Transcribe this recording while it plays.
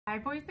Hi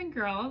boys and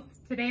girls.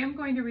 Today I'm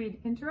going to read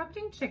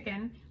Interrupting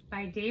Chicken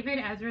by David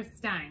Ezra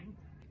Stein.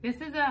 This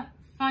is a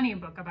funny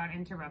book about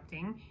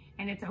interrupting,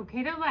 and it's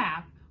okay to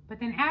laugh, but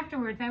then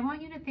afterwards I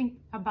want you to think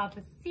about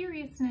the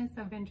seriousness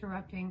of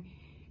interrupting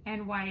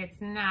and why it's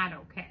not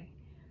okay.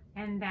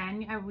 And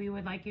then we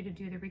would like you to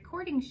do the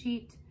recording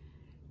sheet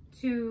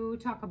to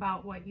talk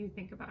about what you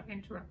think about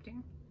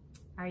interrupting.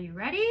 Are you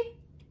ready?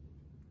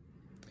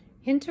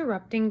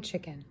 Interrupting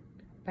Chicken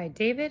by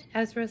David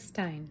Ezra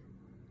Stein.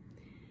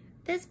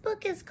 This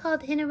book is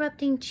called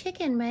Interrupting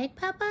Chicken, right,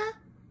 Papa?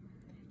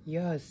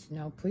 Yes,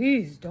 now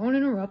please don't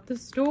interrupt the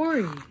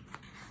story.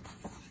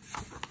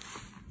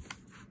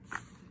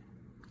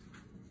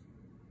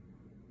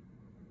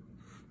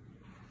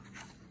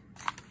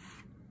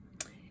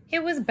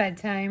 It was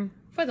bedtime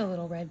for the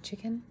little red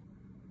chicken.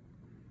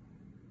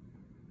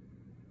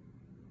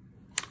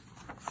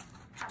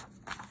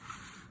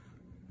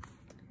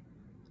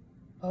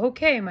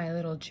 Okay, my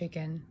little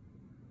chicken,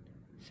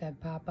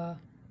 said Papa.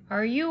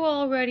 Are you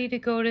all ready to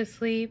go to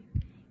sleep?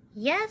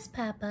 Yes,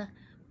 Papa,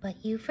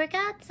 but you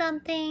forgot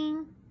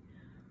something.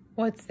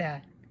 What's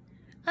that?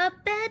 A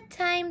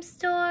bedtime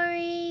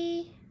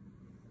story.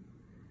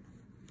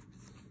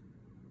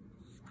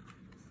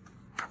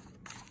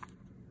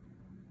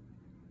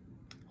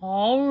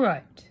 All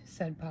right,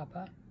 said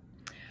Papa.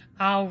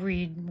 I'll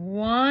read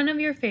one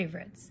of your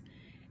favorites.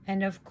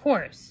 And of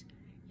course,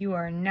 you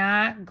are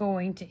not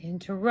going to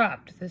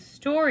interrupt the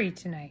story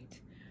tonight,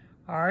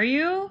 are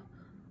you?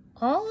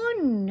 Oh,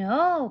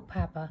 no,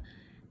 Papa.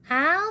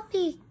 I'll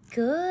be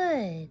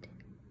good.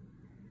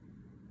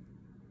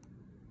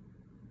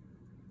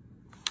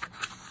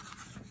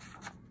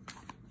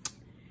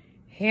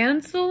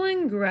 Hansel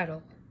and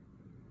Gretel.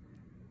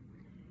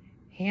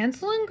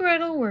 Hansel and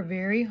Gretel were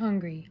very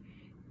hungry.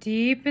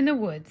 Deep in the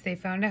woods, they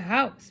found a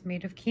house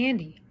made of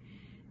candy.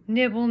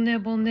 Nibble,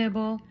 nibble,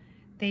 nibble.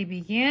 They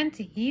began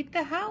to eat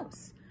the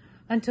house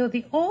until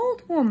the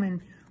old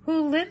woman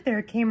who lived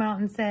there came out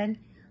and said,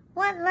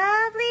 "What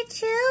lovely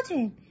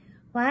children!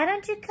 Why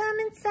don't you come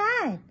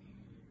inside?"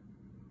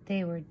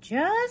 They were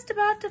just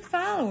about to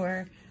follow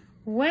her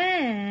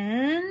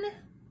when...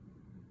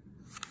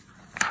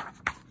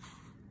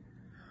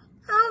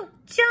 out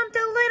jumped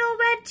a little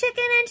red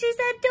chicken and she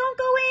said, "Don't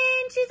go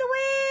in, she's a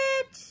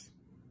witch!"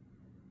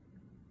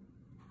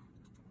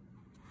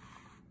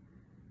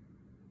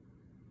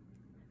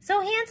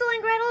 So Hansel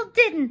and Gretel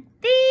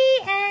didn't.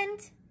 The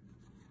end.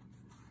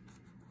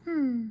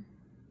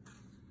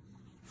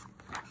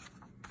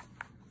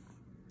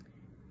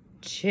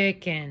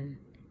 Chicken.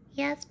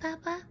 Yes,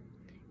 Papa?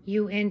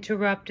 You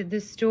interrupted the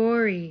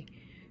story.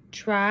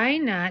 Try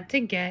not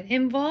to get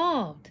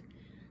involved.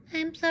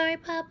 I'm sorry,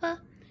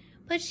 Papa,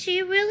 but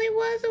she really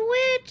was a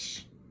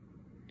witch.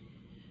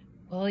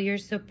 Well, you're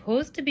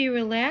supposed to be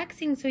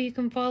relaxing so you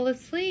can fall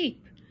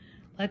asleep.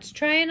 Let's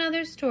try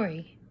another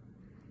story.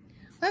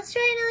 Let's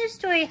try another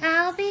story.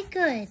 I'll be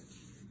good.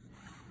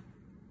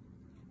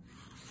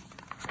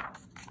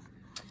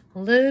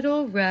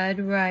 Little Red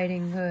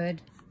Riding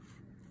Hood.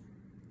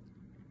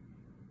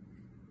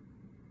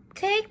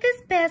 Take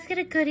this basket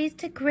of goodies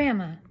to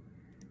Grandma,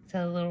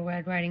 said Little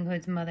Red Riding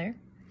Hood's mother.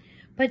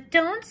 But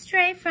don't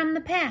stray from the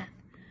path.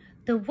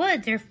 The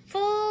woods are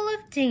full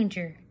of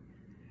danger.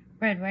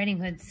 Red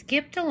Riding Hood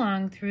skipped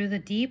along through the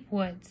deep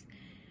woods.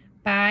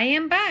 By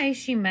and by,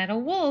 she met a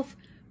wolf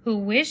who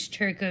wished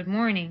her good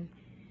morning.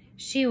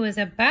 She was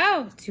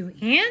about to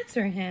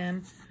answer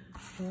him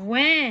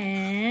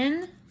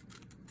when...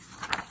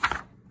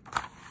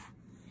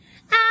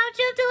 out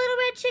jumped a little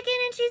red chicken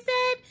and she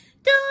said,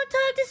 "Don't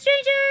talk to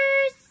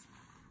strangers!"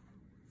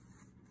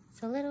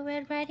 So Little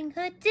Red Riding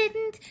Hood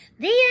didn't.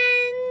 The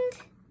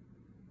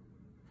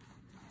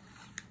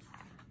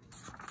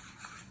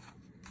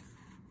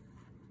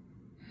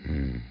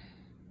end.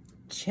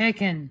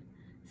 Chicken,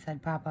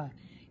 said Papa.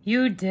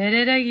 You did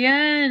it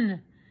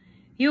again.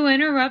 You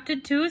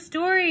interrupted 2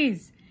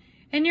 stories,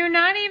 and you're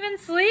not even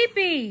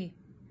sleepy.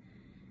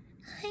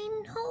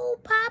 I know,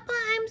 Papa,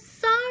 I'm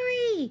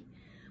sorry.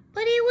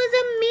 But he was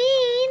a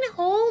mean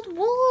old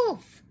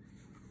wolf.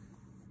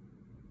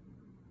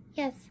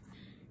 Yes.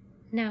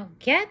 Now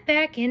get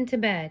back into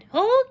bed.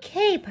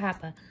 Okay,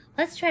 Papa.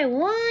 Let's try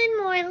one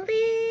more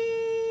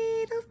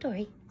little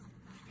story,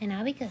 and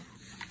I'll be good.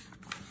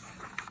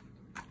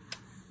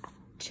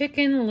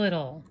 Chicken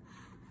Little.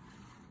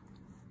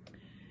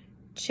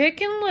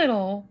 Chicken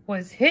Little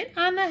was hit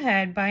on the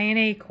head by an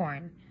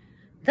acorn.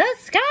 The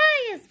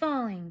sky is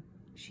falling,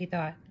 she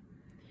thought.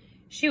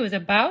 She was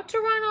about to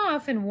run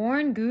off and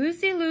warn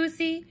Goosey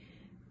Lucy,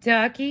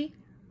 Ducky,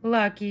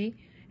 Lucky,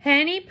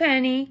 Henny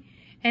Penny,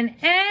 and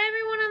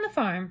everyone on the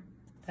farm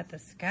that the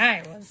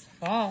sky was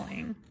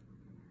falling.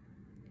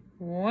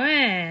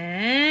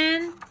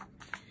 When...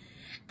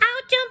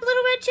 out jumped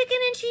Little Red Chicken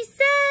and she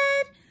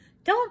said,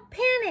 "Don't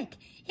panic,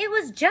 it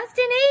was just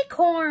an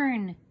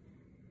acorn."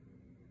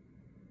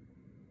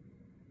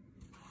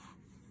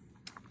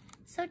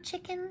 So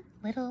Chicken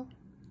Little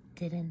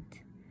didn't.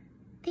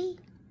 The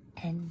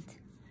end.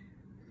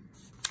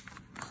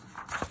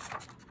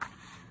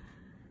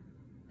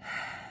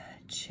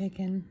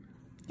 chicken.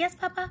 Yes,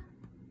 Papa?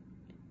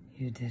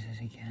 You did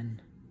it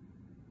again.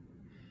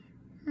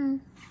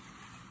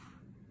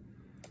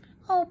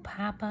 Oh,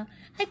 Papa,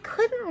 I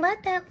couldn't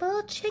let that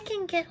little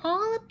chicken get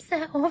all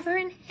upset over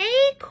an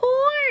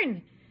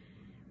acorn.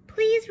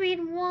 Please read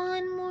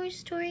one more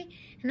story,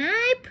 and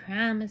I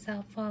promise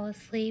I'll fall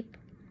asleep.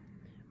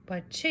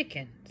 But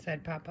chicken,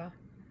 said Papa,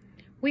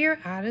 we are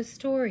out of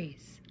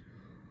stories.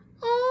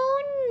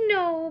 Oh,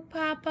 no,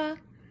 Papa.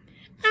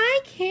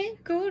 I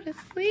can't go to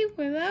sleep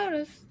without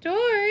a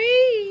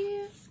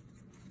story.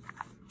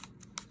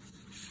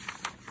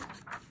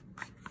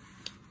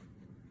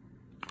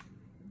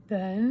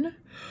 Then,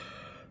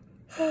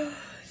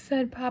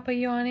 said Papa,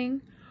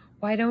 yawning,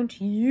 why don't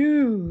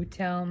you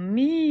tell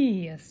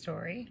me a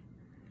story?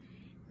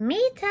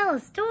 Me tell a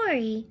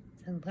story,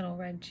 said Little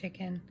Red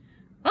Chicken.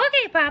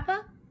 Okay,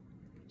 Papa.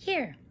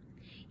 Here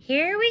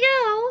we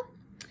go.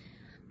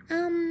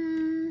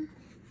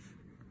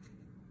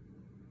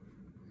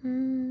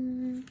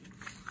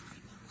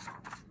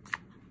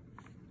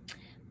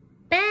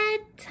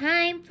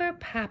 Bedtime for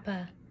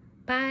Papa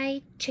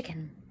by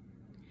Chicken.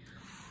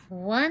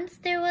 Once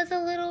there was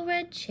a little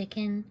red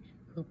chicken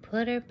who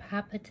put her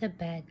papa to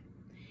bed.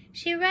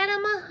 She read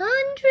him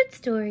 100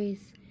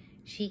 stories.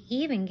 She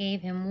even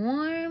gave him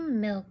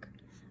warm milk,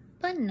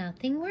 but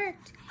nothing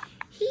worked.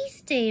 He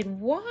stayed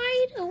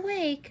wide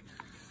awake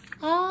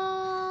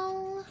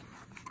all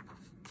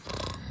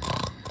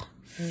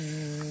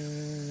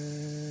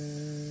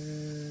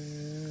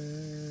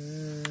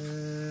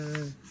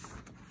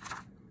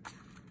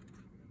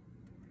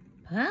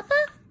Papa?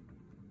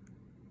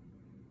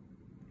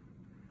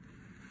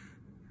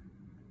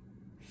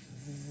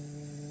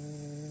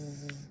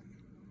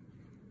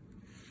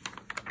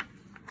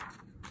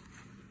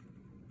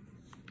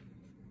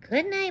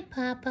 Good night,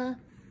 Papa.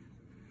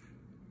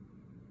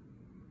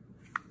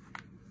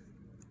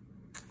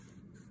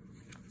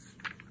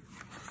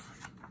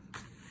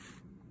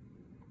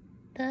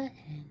 The end.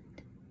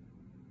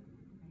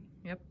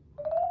 Yep.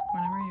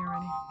 Whenever you're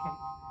ready. Okay,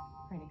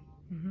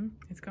 ready.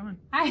 It's going.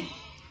 I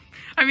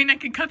I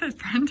could cut this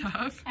front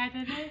off.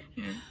 edit it.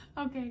 Yeah.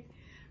 Okay,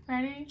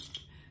 ready?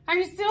 Are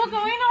you still going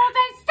the whole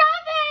time?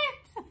 Stop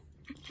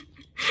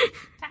it!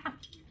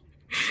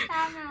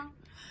 Stop now.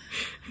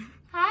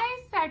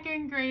 Hi,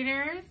 second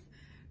graders.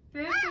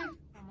 This is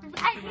someone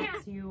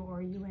interrupts you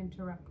or you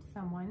interrupt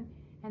someone,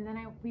 and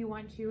then we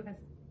want you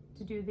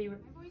to do the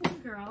boys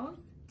and girls.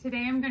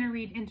 Today I'm going to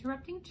read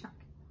Interrupting Chuck.